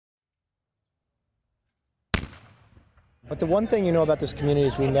But the one thing you know about this community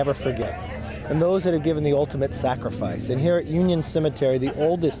is we never forget. And those that have given the ultimate sacrifice. And here at Union Cemetery, the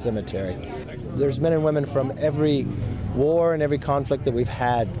oldest cemetery, there's men and women from every war and every conflict that we've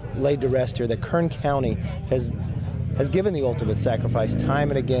had laid to rest here, that Kern County has given the ultimate sacrifice time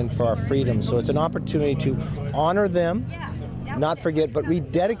and again for our freedom. So it's an opportunity to honor them, not forget, but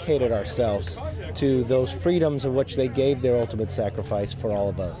rededicated ourselves to those freedoms of which they gave their ultimate sacrifice for all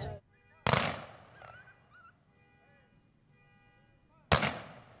of us.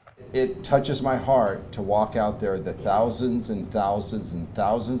 It touches my heart to walk out there, the thousands and thousands and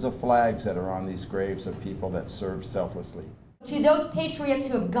thousands of flags that are on these graves of people that served selflessly. To those patriots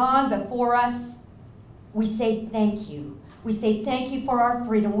who have gone before us, we say thank you. We say thank you for our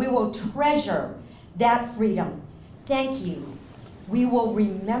freedom. We will treasure that freedom. Thank you. We will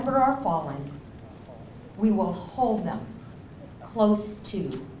remember our fallen. We will hold them close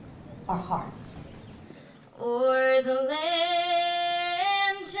to our hearts. O'er the land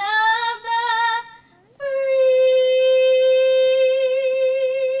of the free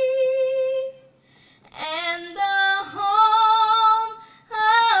and the home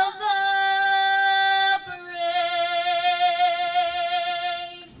of the brave.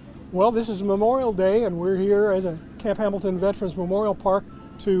 Well, this is Memorial Day, and we're here as a Camp Hamilton Veterans Memorial Park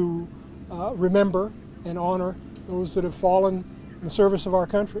to remember and honor those that have fallen in the service of our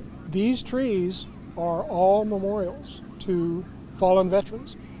country. These trees are all memorials to fallen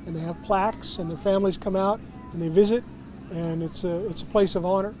veterans, and they have plaques, and their families come out and they visit, and it's a place of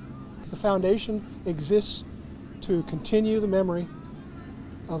honor. The foundation exists to continue the memory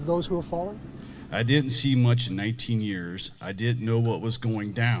of those who have fallen. I didn't see much in 19 years. I didn't know what was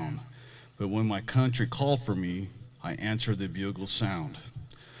going down, but when my country called for me, I answered the bugle sound.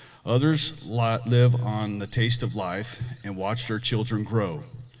 Others live on the taste of life and watch their children grow.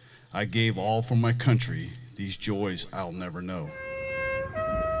 I gave all for my country, these joys I'll never know.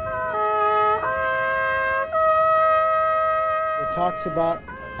 It talks about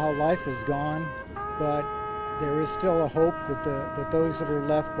how life is gone, but there is still a hope that those that are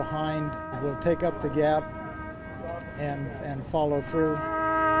left behind will take up the gap and follow through.